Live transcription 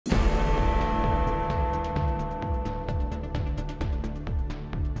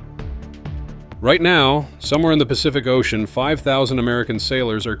Right now, somewhere in the Pacific Ocean, 5,000 American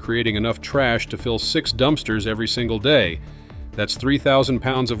sailors are creating enough trash to fill 6 dumpsters every single day. That's 3,000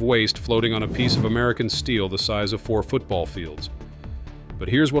 pounds of waste floating on a piece of American steel the size of 4 football fields. But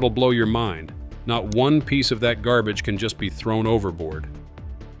here's what'll blow your mind. Not one piece of that garbage can just be thrown overboard.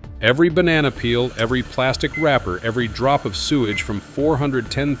 Every banana peel, every plastic wrapper, every drop of sewage from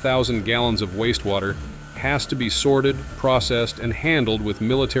 410,000 gallons of wastewater has to be sorted, processed, and handled with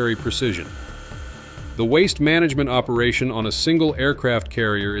military precision. The waste management operation on a single aircraft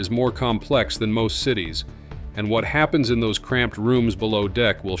carrier is more complex than most cities, and what happens in those cramped rooms below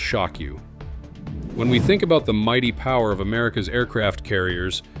deck will shock you. When we think about the mighty power of America's aircraft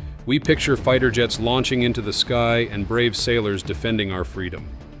carriers, we picture fighter jets launching into the sky and brave sailors defending our freedom.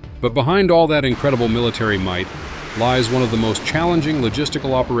 But behind all that incredible military might lies one of the most challenging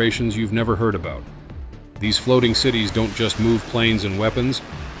logistical operations you've never heard about. These floating cities don't just move planes and weapons,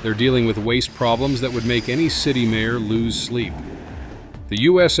 they're dealing with waste problems that would make any city mayor lose sleep. The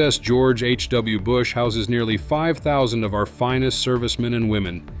USS George H.W. Bush houses nearly 5,000 of our finest servicemen and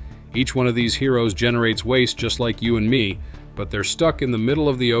women. Each one of these heroes generates waste just like you and me, but they're stuck in the middle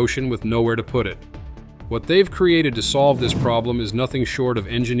of the ocean with nowhere to put it. What they've created to solve this problem is nothing short of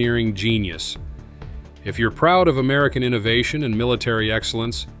engineering genius. If you're proud of American innovation and military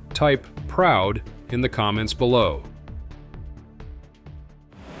excellence, type "proud" in the comments below.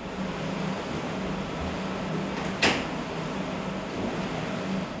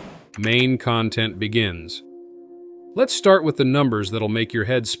 Main content begins. Let's start with the numbers that'll make your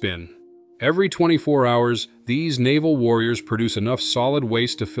head spin. Every 24 hours, these naval warriors produce enough solid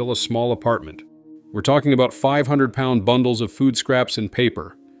waste to fill a small apartment. We're talking about 500-pound bundles of food scraps and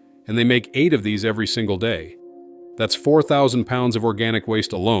paper, and they make 8 of these every single day. That's 4,000 pounds of organic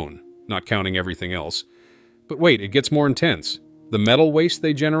waste alone, not counting everything else. But wait, it gets more intense. The metal waste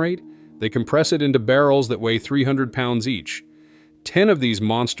they generate? They compress it into barrels that weigh 300 pounds each. 10 of these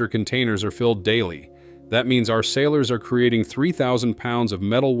monster containers are filled daily. That means our sailors are creating 3,000 pounds of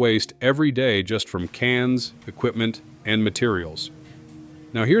metal waste every day just from cans, equipment, and materials.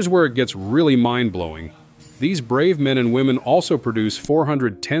 Now here's where it gets really mind-blowing. These brave men and women also produce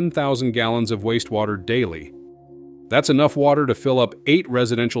 410,000 gallons of wastewater daily. That's enough water to fill up 8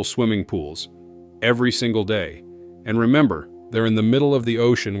 residential swimming pools every single day. And remember, they're in the middle of the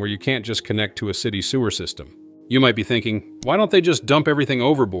ocean where you can't just connect to a city sewer system. You might be thinking, why don't they just dump everything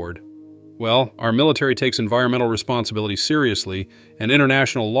overboard? Well, our military takes environmental responsibility seriously, and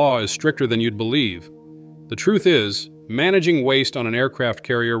international law is stricter than you'd believe. The truth is, managing waste on an aircraft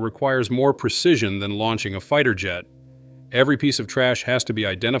carrier requires more precision than launching a fighter jet. Every piece of trash has to be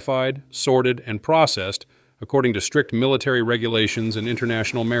identified, sorted, and processed according to strict military regulations and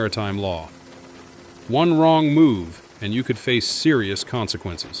international maritime law. One wrong move, and you could face serious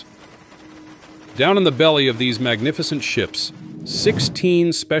consequences. Down in the belly of these magnificent ships,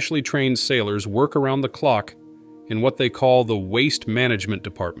 16 specially trained sailors work around the clock in what they call the Waste Management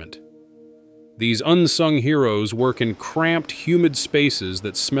Department. These unsung heroes work in cramped, humid spaces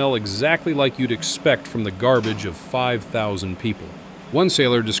that smell exactly like you'd expect from the garbage of 5,000 people. One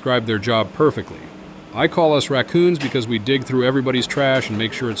sailor described their job perfectly. "I call us raccoons because we dig through everybody's trash and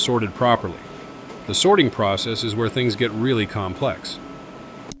make sure it's sorted properly." The sorting process is where things get really complex.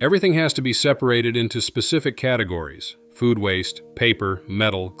 Everything has to be separated into specific categories: food waste, paper,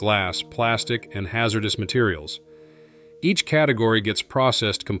 metal, glass, plastic, and hazardous materials. Each category gets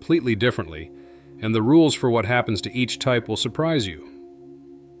processed completely differently, and the rules for what happens to each type will surprise you.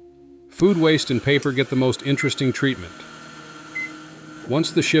 Food waste and paper get the most interesting treatment. Once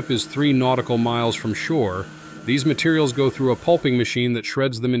the ship is 3 nautical miles from shore, these materials go through a pulping machine that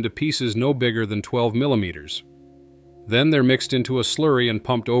shreds them into pieces no bigger than 12 millimeters. Then they're mixed into a slurry and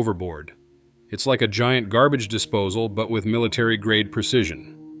pumped overboard. It's like a giant garbage disposal, but with military-grade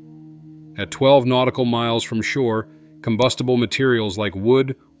precision. At 12 nautical miles from shore, combustible materials like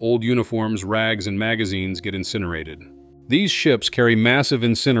wood, old uniforms, rags, and magazines get incinerated. These ships carry massive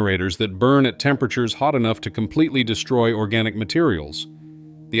incinerators that burn at temperatures hot enough to completely destroy organic materials.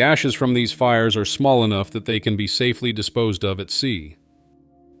 The ashes from these fires are small enough that they can be safely disposed of at sea.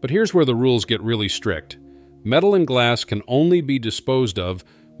 But here's where the rules get really strict. Metal and glass can only be disposed of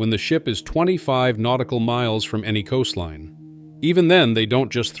when the ship is 25 nautical miles from any coastline. Even then, they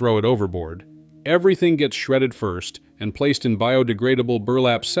don't just throw it overboard. Everything gets shredded first and placed in biodegradable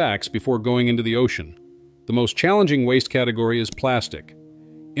burlap sacks before going into the ocean. The most challenging waste category is plastic.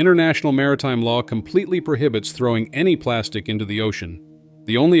 International maritime law completely prohibits throwing any plastic into the ocean.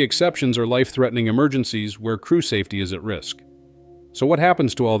 The only exceptions are life-threatening emergencies where crew safety is at risk. So what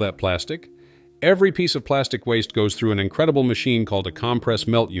happens to all that plastic? Every piece of plastic waste goes through an incredible machine called a compress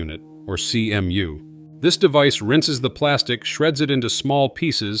melt unit. or CMU. This device rinses the plastic, shreds it into small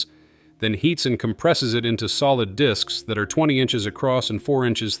pieces, then heats and compresses it into solid discs that are 20 inches across and 4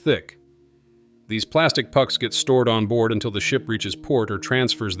 inches thick. These plastic pucks get stored on board until the ship reaches port or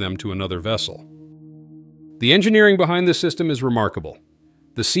transfers them to another vessel. The engineering behind this system is remarkable.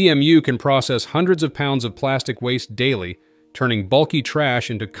 The CMU can process hundreds of pounds of plastic waste daily, turning bulky trash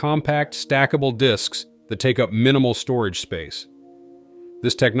into compact, stackable discs that take up minimal storage space.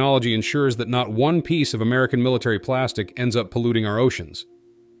 This technology ensures that not one piece of American military plastic ends up polluting our oceans.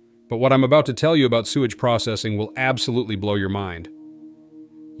 But what I'm about to tell you about sewage processing will absolutely blow your mind.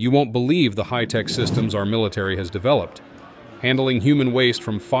 You won't believe the high-tech systems our military has developed. Handling human waste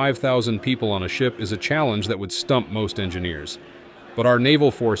from 5,000 people on a ship is a challenge that would stump most engineers. But our naval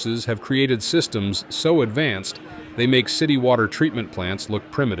forces have created systems so advanced, they make city water treatment plants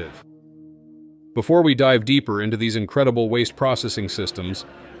look primitive. Before we dive deeper into these incredible waste processing systems,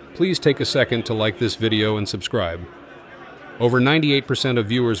 please take a second to like this video and subscribe. Over 98% of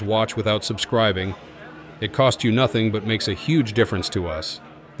viewers watch without subscribing. It costs you nothing but makes a huge difference to us.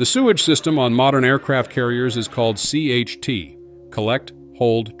 The sewage system on modern aircraft carriers is called CHT, Collect,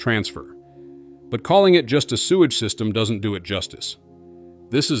 Hold, Transfer. But calling it just a sewage system doesn't do it justice.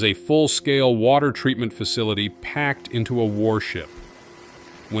 This is a full-scale water treatment facility packed into a warship.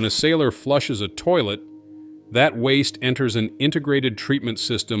 When a sailor flushes a toilet, that waste enters an integrated treatment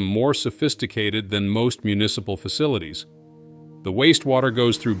system more sophisticated than most municipal facilities. The wastewater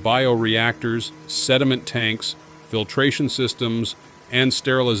goes through bioreactors, sediment tanks, filtration systems, and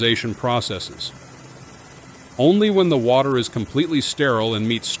sterilization processes. Only when the water is completely sterile and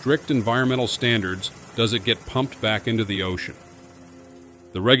meets strict environmental standards does it get pumped back into the ocean.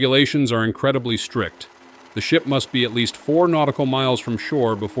 The regulations are incredibly strict. The ship must be at least 4 nautical miles from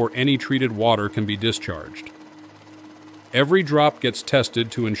shore before any treated water can be discharged. Every drop gets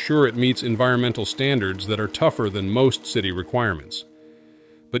tested to ensure it meets environmental standards that are tougher than most city requirements.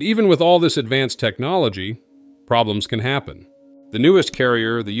 But even with all this advanced technology, problems can happen. The newest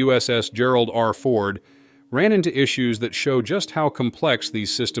carrier, the USS Gerald R. Ford, ran into issues that show just how complex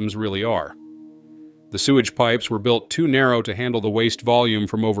these systems really are. The sewage pipes were built too narrow to handle the waste volume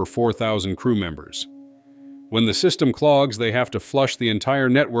from over 4,000 crew members. When the system clogs, they have to flush the entire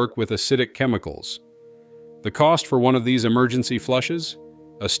network with acidic chemicals. The cost for one of these emergency flushes?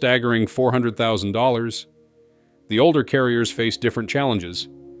 A staggering $400,000. The older carriers face different challenges.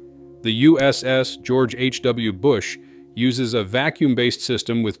 The USS George H.W. Bush uses a vacuum-based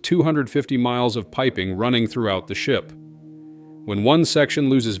system with 250 miles of piping running throughout the ship. When one section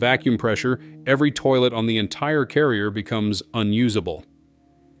loses vacuum pressure, every toilet on the entire carrier becomes unusable.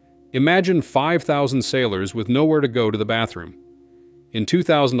 Imagine 5,000 sailors with nowhere to go to the bathroom. In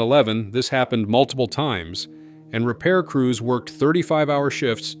 2011, this happened multiple times, and repair crews worked 35-hour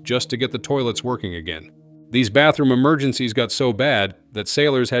shifts just to get the toilets working again. These bathroom emergencies got so bad that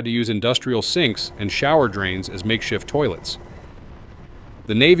sailors had to use industrial sinks and shower drains as makeshift toilets.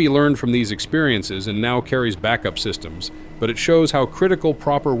 The Navy learned from these experiences and now carries backup systems, but it shows how critical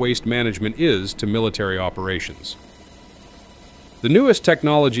proper waste management is to military operations. The newest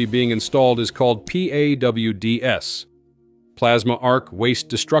technology being installed is called PAWDS, Plasma Arc Waste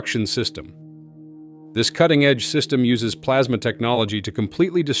Destruction System. This cutting-edge system uses plasma technology to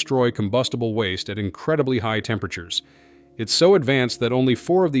completely destroy combustible waste at incredibly high temperatures. It's so advanced that only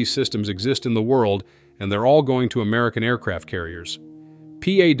 4 of these systems exist in the world, and they're all going to American aircraft carriers.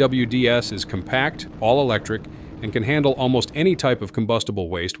 PAWDS is compact, all-electric, and can handle almost any type of combustible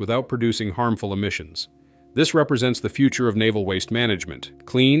waste without producing harmful emissions. This represents the future of naval waste management: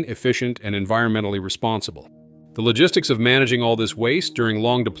 clean, efficient, and environmentally responsible. The logistics of managing all this waste during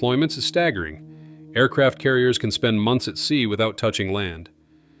long deployments is staggering. Aircraft carriers can spend months at sea without touching land.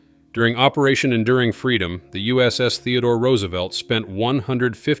 During Operation Enduring Freedom, the USS Theodore Roosevelt spent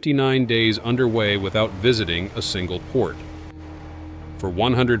 159 days underway without visiting a single port. For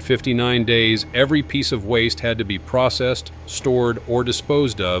 159 days, every piece of waste had to be processed, stored, or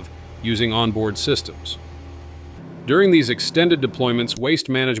disposed of using onboard systems. During these extended deployments, waste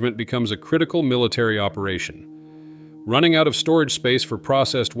management becomes a critical military operation. Running out of storage space for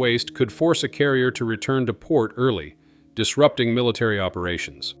processed waste could force a carrier to return to port early, disrupting military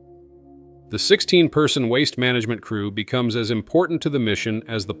operations. The 16-person waste management crew becomes as important to the mission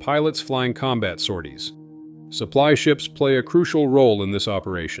as the pilots flying combat sorties. Supply ships play a crucial role in this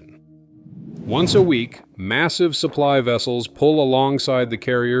operation. Once a week, massive supply vessels pull alongside the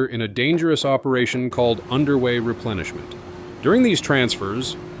carrier in a dangerous operation called underway replenishment. During these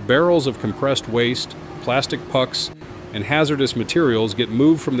transfers, barrels of compressed waste, plastic pucks, and hazardous materials get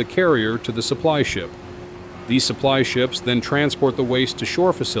moved from the carrier to the supply ship. These supply ships then transport the waste to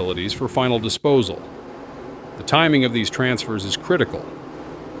shore facilities for final disposal. The timing of these transfers is critical.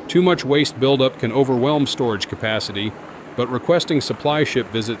 Too much waste buildup can overwhelm storage capacity, but requesting supply ship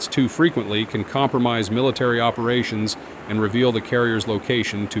visits too frequently can compromise military operations and reveal the carrier's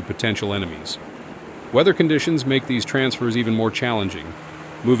location to potential enemies. Weather conditions make these transfers even more challenging.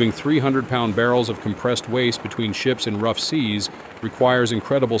 Moving 300-pound barrels of compressed waste between ships in rough seas requires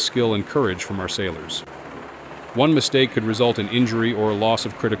incredible skill and courage from our sailors. One mistake could result in injury or loss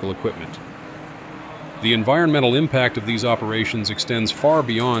of critical equipment. The environmental impact of these operations extends far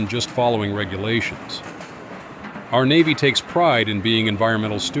beyond just following regulations. Our Navy takes pride in being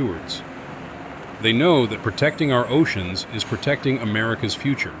environmental stewards. They know that protecting our oceans is protecting America's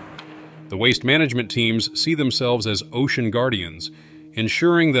future. The waste management teams see themselves as ocean guardians,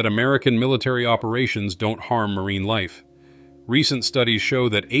 ensuring that American military operations don't harm marine life. Recent studies show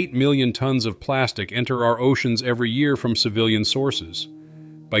that 8 million tons of plastic enter our oceans every year from civilian sources.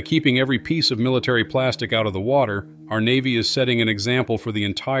 By keeping every piece of military plastic out of the water, our Navy is setting an example for the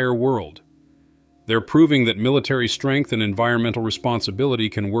entire world. They're proving that military strength and environmental responsibility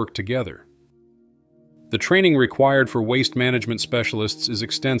can work together. The training required for waste management specialists is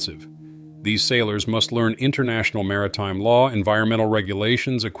extensive. These sailors must learn international maritime law, environmental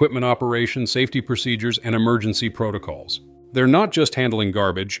regulations, equipment operation, safety procedures, and emergency protocols. They're not just handling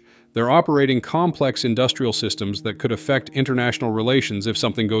garbage, they're operating complex industrial systems that could affect international relations if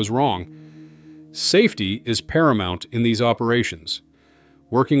something goes wrong. Safety is paramount in these operations.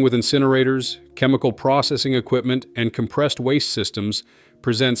 Working with incinerators, chemical processing equipment, and compressed waste systems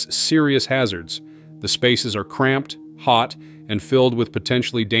presents serious hazards. The spaces are cramped, hot, and filled with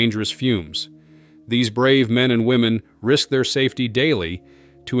potentially dangerous fumes. These brave men and women risk their safety daily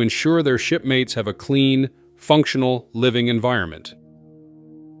to ensure their shipmates have a clean, functional, living environment.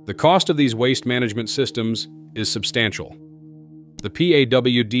 The cost of these waste management systems is substantial. The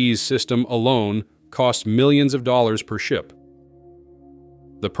PAWD's system alone costs millions of dollars per ship.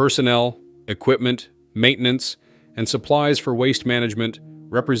 The personnel, equipment, maintenance, and supplies for waste management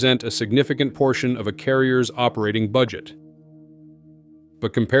represent a significant portion of a carrier's operating budget.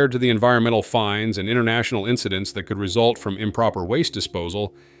 But compared to the environmental fines and international incidents that could result from improper waste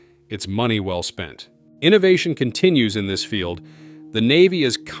disposal, it's money well spent. Innovation continues in this field. The Navy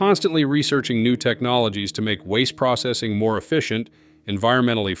is constantly researching new technologies to make waste processing more efficient,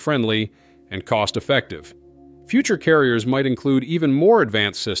 environmentally friendly, and cost-effective. Future carriers might include even more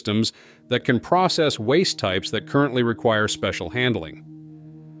advanced systems that can process waste types that currently require special handling.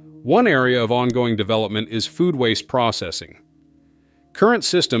 One area of ongoing development is food waste processing. Current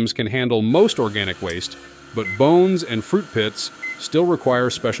systems can handle most organic waste, but bones and fruit pits still require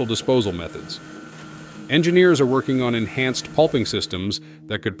special disposal methods. Engineers are working on enhanced pulping systems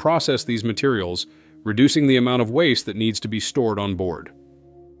that could process these materials, reducing the amount of waste that needs to be stored on board.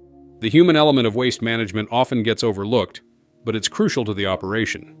 The human element of waste management often gets overlooked, but it's crucial to the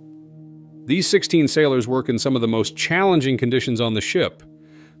operation. These 16 sailors work in some of the most challenging conditions on the ship.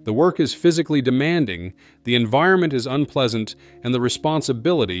 The work is physically demanding, the environment is unpleasant, and the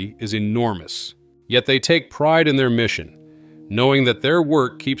responsibility is enormous. Yet they take pride in their mission, knowing that their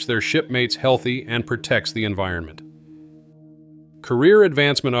work keeps their shipmates healthy and protects the environment. Career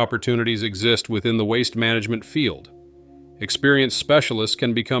advancement opportunities exist within the waste management field. Experienced specialists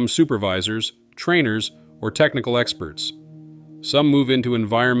can become supervisors, trainers, or technical experts. Some move into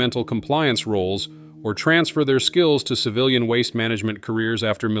environmental compliance roles or transfer their skills to civilian waste management careers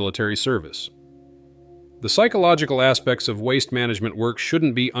after military service. The psychological aspects of waste management work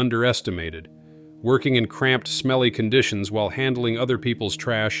shouldn't be underestimated. Working in cramped, smelly conditions while handling other people's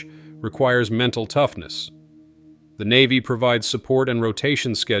trash requires mental toughness. The Navy provides support and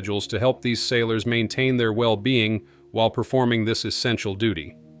rotation schedules to help these sailors maintain their well-being while performing this essential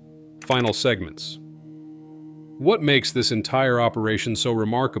duty. Final segments. What makes this entire operation so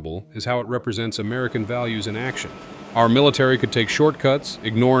remarkable is how it represents American values in action. Our military could take shortcuts,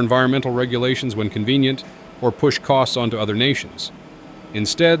 ignore environmental regulations when convenient, or push costs onto other nations.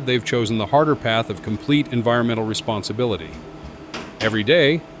 Instead, they've chosen the harder path of complete environmental responsibility. Every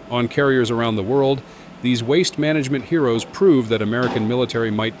day, on carriers around the world, these waste management heroes prove that American military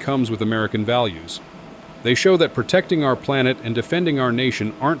might comes with American values. They show that protecting our planet and defending our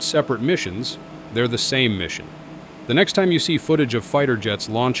nation aren't separate missions, they're the same mission. The next time you see footage of fighter jets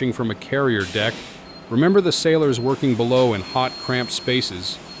launching from a carrier deck, remember the sailors working below in hot, cramped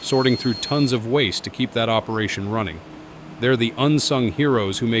spaces, sorting through tons of waste to keep that operation running. They're the unsung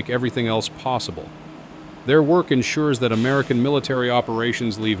heroes who make everything else possible. Their work ensures that American military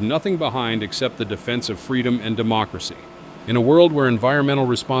operations leave nothing behind except the defense of freedom and democracy. In a world where environmental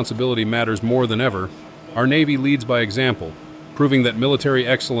responsibility matters more than ever, Our Navy leads by example, proving that military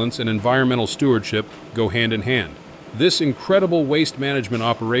excellence and environmental stewardship go hand in hand. This incredible waste management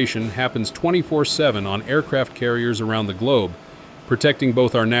operation happens 24/7 on aircraft carriers around the globe, protecting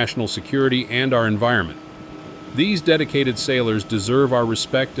both our national security and our environment. These dedicated sailors deserve our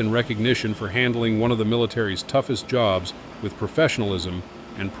respect and recognition for handling one of the military's toughest jobs with professionalism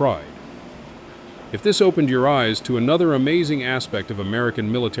and pride. If this opened your eyes to another amazing aspect of American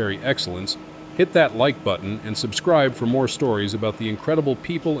military excellence, hit that like button and subscribe for more stories about the incredible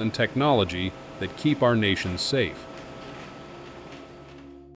people and technology that keep our nation safe.